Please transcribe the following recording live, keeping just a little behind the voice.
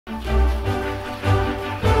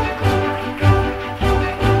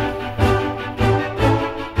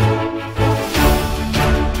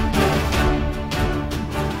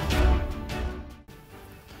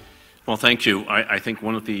Well, thank you. I think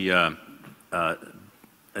one of the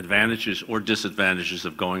advantages or disadvantages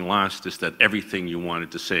of going last is that everything you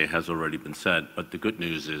wanted to say has already been said, but the good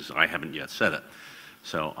news is I haven't yet said it,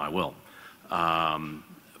 so I will.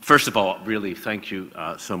 First of all, really thank you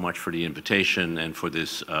so much for the invitation and for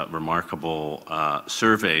this remarkable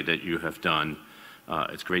survey that you have done.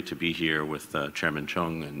 It's great to be here with Chairman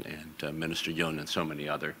Chung and Minister Yun and so many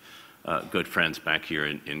other good friends back here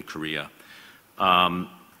in Korea.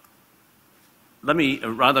 Let me,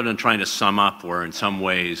 rather than trying to sum up or in some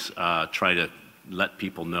ways try to let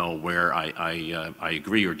people know where I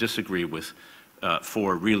agree or disagree with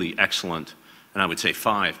four really excellent, and I would say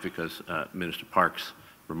five because Minister Park's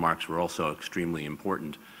remarks were also extremely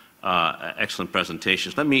important, excellent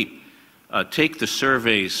presentations. Let me take the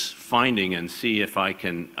survey's finding and see if I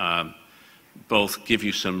can both give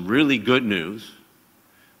you some really good news,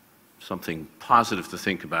 something positive to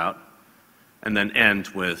think about, and then end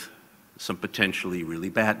with some potentially really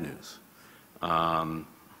bad news.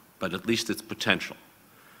 But at least it's potential.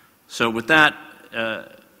 So with that,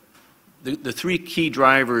 the three key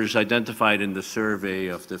drivers identified in the survey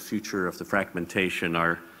of the future of the fragmentation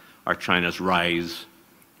are China's rise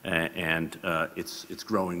and its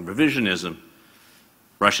growing revisionism,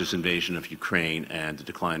 Russia's invasion of Ukraine, and the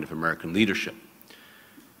decline of American leadership.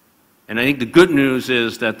 And I think the good news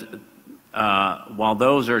is that while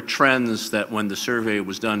those are trends that when the survey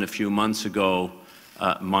was done a few months ago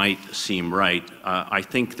might seem right, I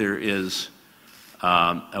think there is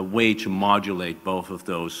a way to modulate both of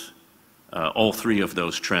those, all three of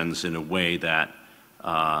those trends in a way that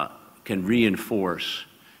can reinforce,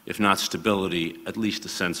 if not stability, at least a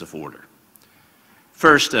sense of order.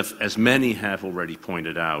 First, as many have already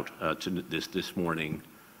pointed out this morning,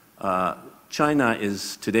 China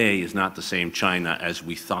today is not the same China as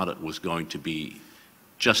we thought it was going to be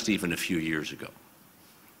just even a few years ago.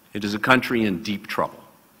 It is a country in deep trouble,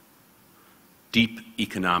 deep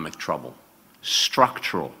economic trouble,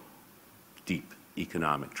 structural deep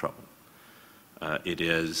economic trouble. It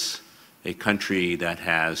is a country that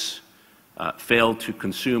has failed to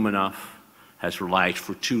consume enough, has relied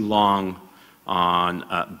for too long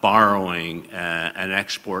on borrowing an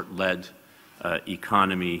export-led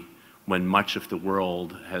economy when much of the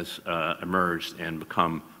world has emerged and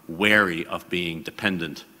become wary of being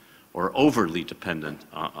dependent or overly dependent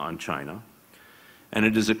on China. And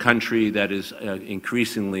it is a country that is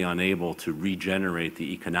increasingly unable to regenerate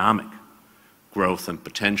the economic growth and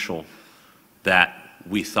potential that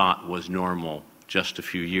we thought was normal just a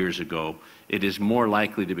few years ago. It is more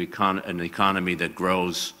likely to become an economy that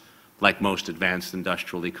grows like most advanced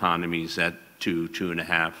industrial economies at 2,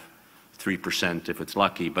 2.5%, 3% if it's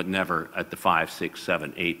lucky, but never at the 5, 6,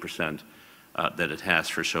 7, 8% that it has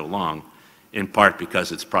for so long, in part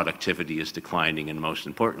because its productivity is declining and most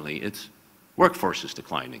importantly, its workforce is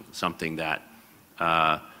declining, something that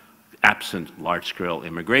absent large-scale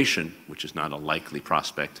immigration, which is not a likely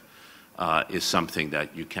prospect, is something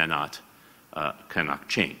that you cannot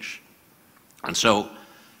change. And so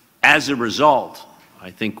as a result,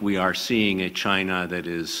 I think we are seeing a China that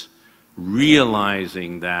is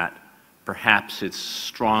realizing that perhaps its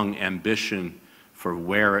strong ambition for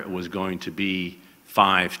where it was going to be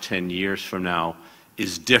 5, 10 years from now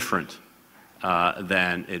is different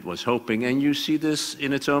than it was hoping. And you see this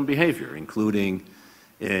in its own behavior, including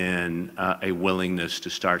in a willingness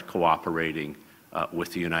to start cooperating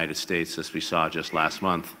with the United States, as we saw just last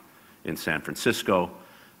month in San Francisco,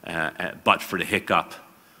 but for the hiccup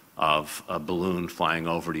of a balloon flying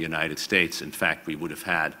over the United States. In fact, we would have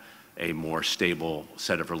had a more stable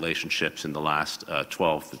set of relationships in the last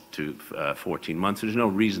 12 to 14 months. There's no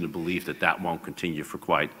reason to believe that that won't continue for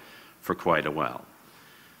quite a while.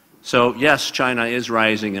 So yes, China is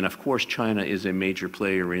rising, and of course China is a major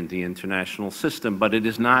player in the international system, but it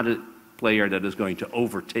is not a player that is going to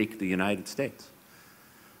overtake the United States.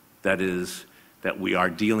 That is, that we are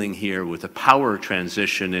dealing here with a power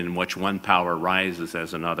transition in which one power rises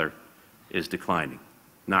as another is declining.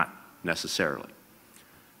 Not necessarily.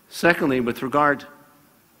 Secondly, with regard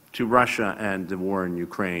to Russia and the war in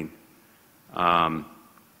Ukraine,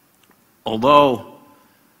 although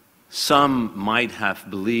some might have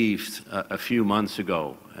believed a few months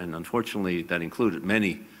ago, and unfortunately that included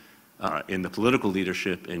many in the political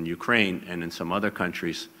leadership in Ukraine and in some other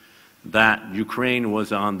countries, that Ukraine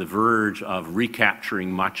was on the verge of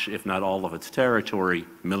recapturing much, if not all, of its territory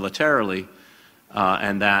militarily,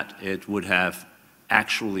 and that it would have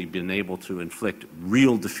actually been able to inflict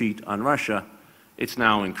real defeat on Russia, it's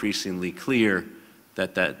now increasingly clear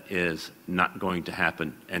that that is not going to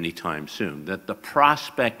happen anytime soon. That the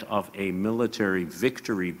prospect of a military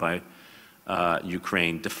victory by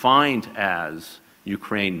Ukraine, defined as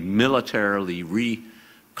Ukraine militarily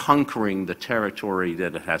reconquering the territory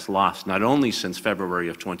that it has lost, not only since February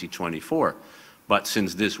of 2024, but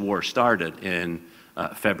since this war started in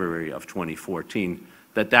February of 2014,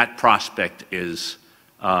 that prospect is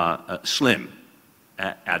slim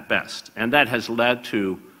at best. And that has led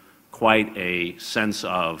to quite a sense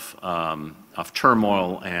of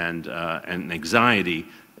turmoil and anxiety,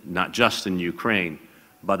 not just in Ukraine,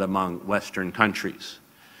 but among Western countries.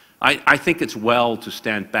 I think it's well to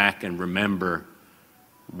stand back and remember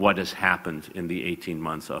what has happened in the 18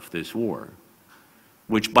 months of this war,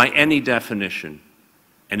 which by any definition,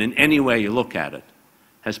 and in any way you look at it,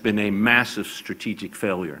 has been a massive strategic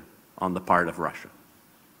failure on the part of Russia.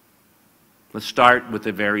 Let's start with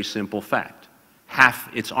a very simple fact.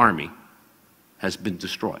 Half its army has been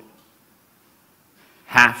destroyed.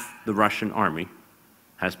 Half the Russian army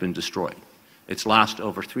has been destroyed. It's lost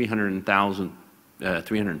over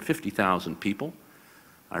 350,000 people.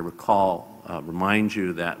 I remind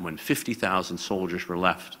you that when 50,000 soldiers were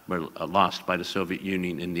lost by the Soviet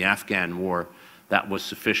Union in the Afghan war, that was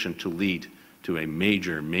sufficient to lead to a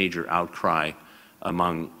major outcry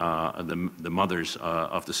among the mothers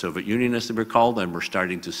of the Soviet Union, as they were called, and we're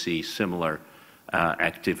starting to see similar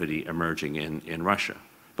activity emerging in Russia.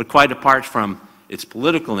 But quite apart from its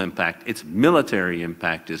political impact, its military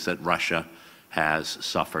impact is that Russia has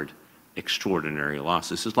suffered extraordinary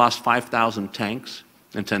losses. It's lost 5,000 tanks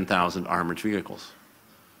and 10,000 armored vehicles.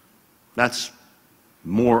 That's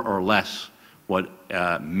more or less what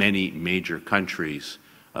many major countries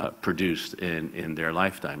produced in their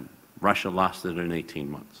lifetime. Russia lost it in 18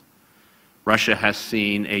 months. Russia has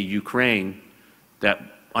seen a Ukraine that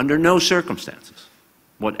under no circumstances,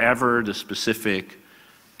 whatever the specific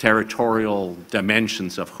territorial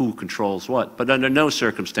dimensions of who controls what, but under no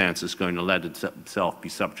circumstances going to let itself be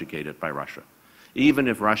subjugated by Russia. Even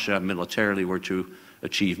if Russia militarily were to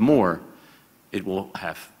achieve more, it will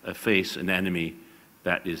face an enemy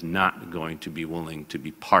that is not going to be willing to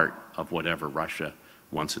be part of whatever Russia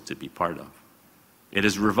wants it to be part of. It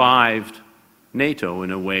has revived NATO in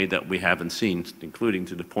a way that we haven't seen, including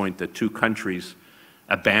to the point that two countries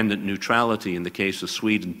abandoned neutrality, in the case of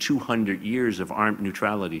Sweden, 200 years of armed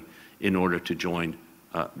neutrality in order to join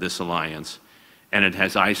this alliance. And it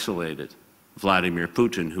has isolated Vladimir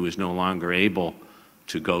Putin, who is no longer able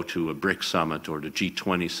to go to a BRICS summit or the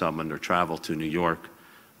G20 summit or travel to New York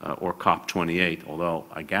or COP28, although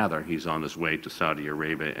I gather he's on his way to Saudi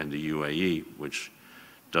Arabia and the UAE, which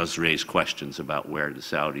does raise questions about where the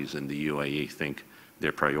Saudis and the UAE think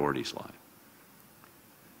their priorities lie.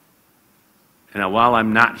 Now, while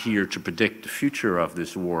I'm not here to predict the future of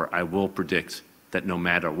this war, I will predict that no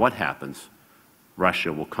matter what happens,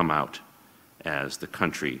 Russia will come out as the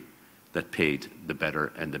country that paid the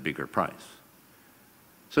better and the bigger price.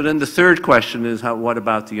 So then the third question is, what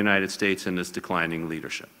about the United States and its declining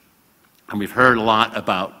leadership? And we've heard a lot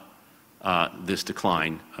about this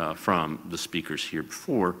decline from the speakers here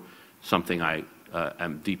before, something I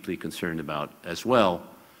am deeply concerned about as well.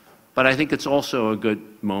 But I think it's also a good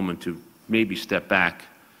moment to maybe step back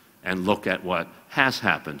and look at what has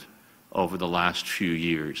happened over the last few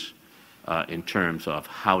years in terms of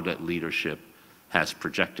how that leadership has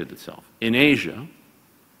projected itself. In Asia,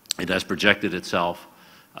 it has projected itself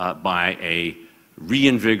by a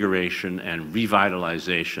reinvigoration and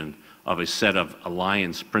revitalization of a set of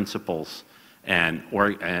alliance principles and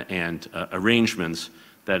arrangements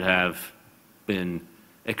that have been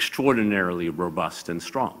extraordinarily robust and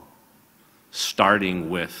strong, starting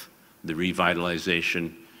with the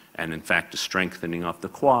revitalization and, in fact, the strengthening of the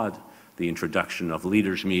Quad, the introduction of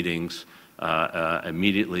leaders' meetings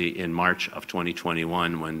immediately in March of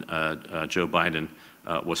 2021 when Joe Biden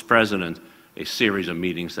was president, a series of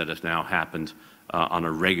meetings that has now happened on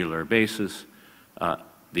a regular basis,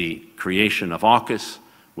 the creation of AUKUS,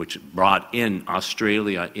 which brought in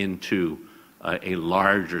Australia into a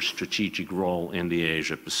larger strategic role in the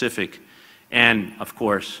Asia-Pacific, and, of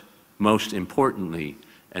course, most importantly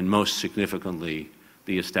and most significantly,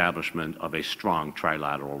 the establishment of a strong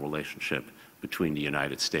trilateral relationship between the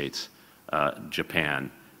United States, Japan,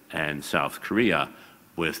 and South Korea,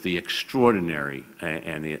 with the extraordinary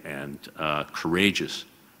and courageous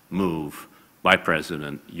move by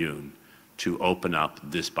President Yoon to open up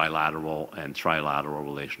this bilateral and trilateral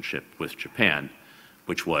relationship with Japan,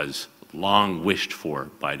 which was long wished for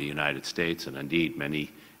by the United States and indeed many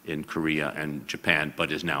in Korea and Japan,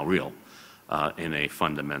 but is now real in a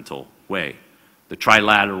fundamental way. The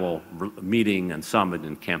trilateral meeting and summit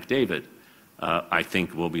in Camp David, I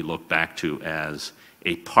think, will be looked back to as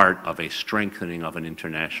a part of a strengthening of an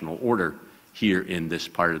international order here in this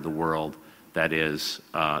part of the world that is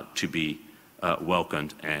to be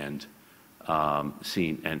welcomed and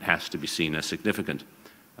seen, and has to be seen as significant.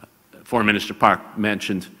 Foreign Minister Park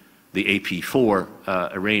mentioned the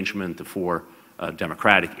AP4 arrangement, the four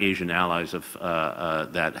democratic Asian allies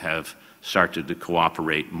that have started to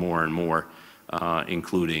cooperate more and more,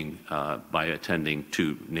 including by attending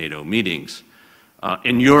 2 NATO meetings.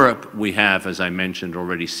 In Europe, we have, as I mentioned,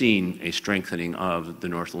 already seen a strengthening of the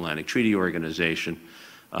North Atlantic Treaty Organization,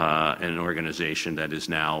 an organization that is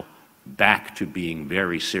now back to being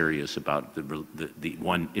very serious about the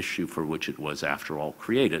one issue for which it was, after all,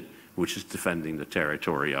 created, which is defending the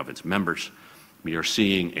territory of its members. We are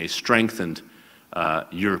seeing a strengthened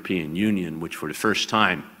European Union, which for the first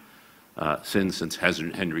time since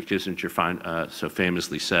Henry Kissinger so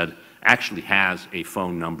famously said, actually has a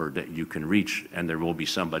phone number that you can reach, and there will be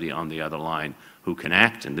somebody on the other line who can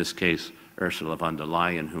act. In this case, Ursula von der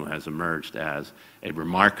Leyen, who has emerged as a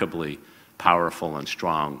remarkably powerful and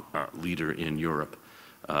strong leader in Europe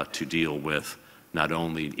to deal with not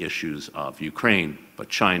only issues of Ukraine, but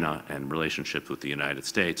China and relationships with the United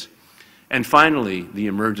States. And finally, the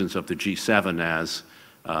emergence of the G7 as,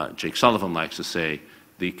 Jake Sullivan likes to say,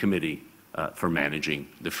 the Committee for Managing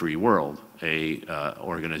the Free World, a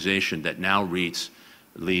organization that now leads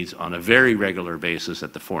on a very regular basis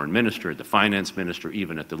at the foreign minister, at the finance minister,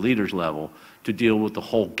 even at the leaders level, to deal with the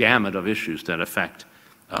whole gamut of issues that affect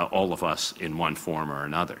all of us in one form or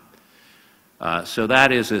another. So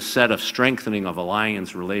that is a set of strengthening of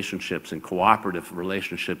alliance relationships and cooperative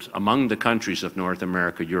relationships among the countries of North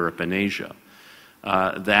America, Europe, and Asia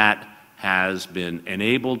that has been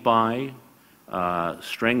enabled by,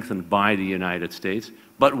 strengthened by the United States,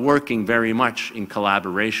 but working very much in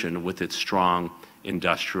collaboration with its strong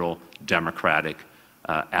industrial, democratic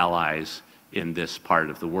allies in this part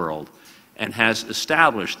of the world, and has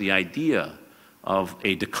established the idea of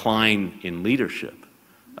a decline in leadership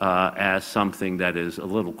as something that is a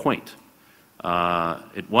little quaint.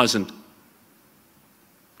 It wasn't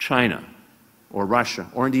China or Russia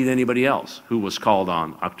or indeed anybody else who was called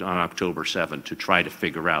on October 7 to try to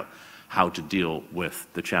figure out how to deal with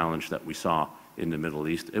the challenge that we saw in the Middle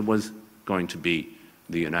East. It was going to be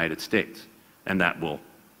the United States, and that will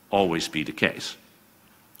always be the case.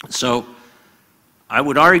 So I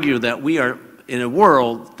would argue that we are in a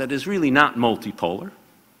world that is really not multipolar.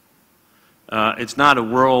 It's not a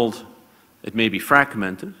world, it may be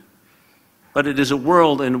fragmented, but it is a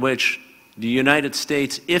world in which the United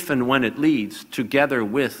States, if and when it leads, together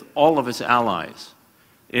with all of its allies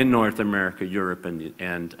in North America, Europe,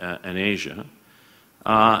 and Asia,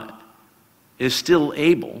 is still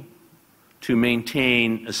able to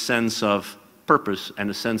maintain a sense of purpose and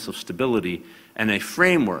a sense of stability and a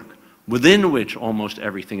framework within which almost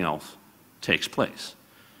everything else takes place.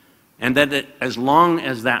 And that as long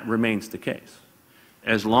as that remains the case,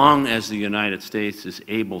 as long as the United States is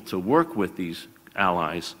able to work with these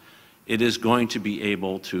allies, it is going to be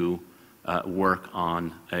able to work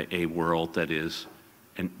on a world that is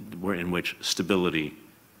in which stability,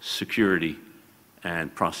 security,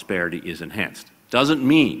 and prosperity is enhanced. Doesn't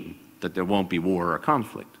mean that there won't be war or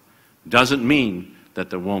conflict. Doesn't mean that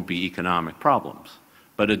there won't be economic problems.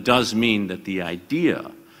 But it does mean that the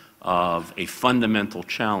idea of a fundamental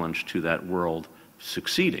challenge to that world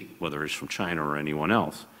succeeding, whether it's from China or anyone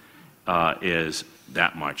else, is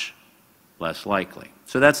that much less likely.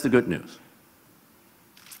 So that's the good news.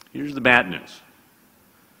 Here's the bad news.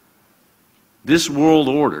 This world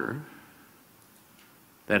order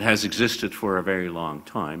that has existed for a very long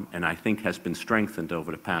time, and I think has been strengthened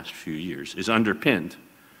over the past few years, is underpinned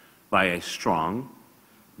by a strong,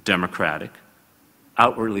 democratic,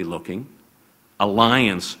 outwardly looking,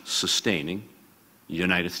 alliance-sustaining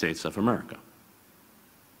United States of America.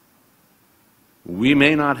 We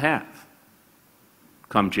may not have,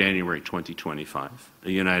 come January 2025,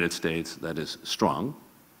 a United States that is strong,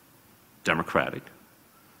 democratic,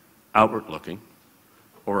 outward-looking,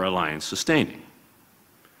 or alliance-sustaining,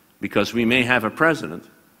 because we may have a president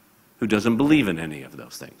who doesn't believe in any of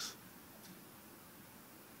those things.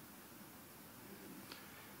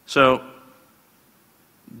 So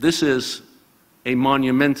this is a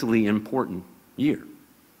monumentally important year,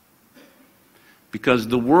 because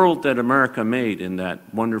the world that America made, in that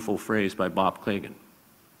wonderful phrase by Bob Kagan,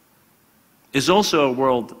 is also a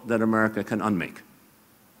world that America can unmake.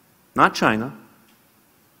 Not China,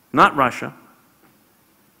 not Russia,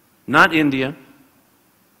 not India,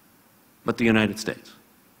 but the United States.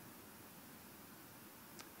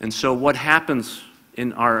 And so what happens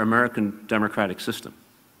in our American democratic system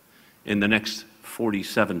in the next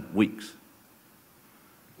 47 weeks,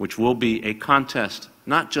 which will be a contest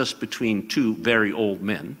not just between two very old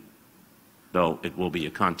men, though it will be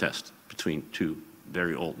a contest between two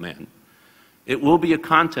very old men. It will be a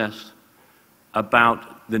contest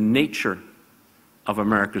about the nature of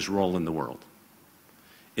America's role in the world,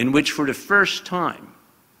 in which for the first time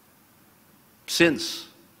since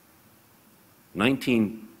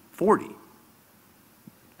 1940,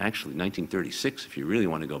 actually 1936 if you really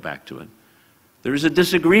want to go back to it, there is a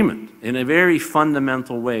disagreement in a very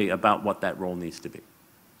fundamental way about what that role needs to be.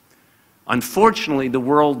 Unfortunately, the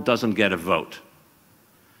world doesn't get a vote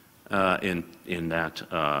in that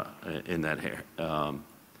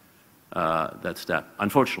step,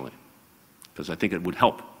 unfortunately, because I think it would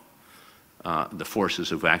help the forces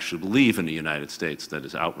who actually believe in the United States that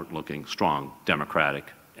is outward-looking, strong,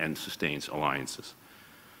 democratic, and sustains alliances.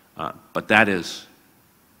 But that is,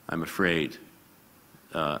 I'm afraid,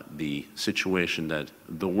 the situation that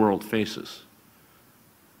the world faces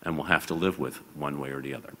and will have to live with one way or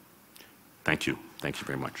the other. Thank you. Thank you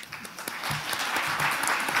very much.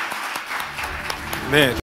 네.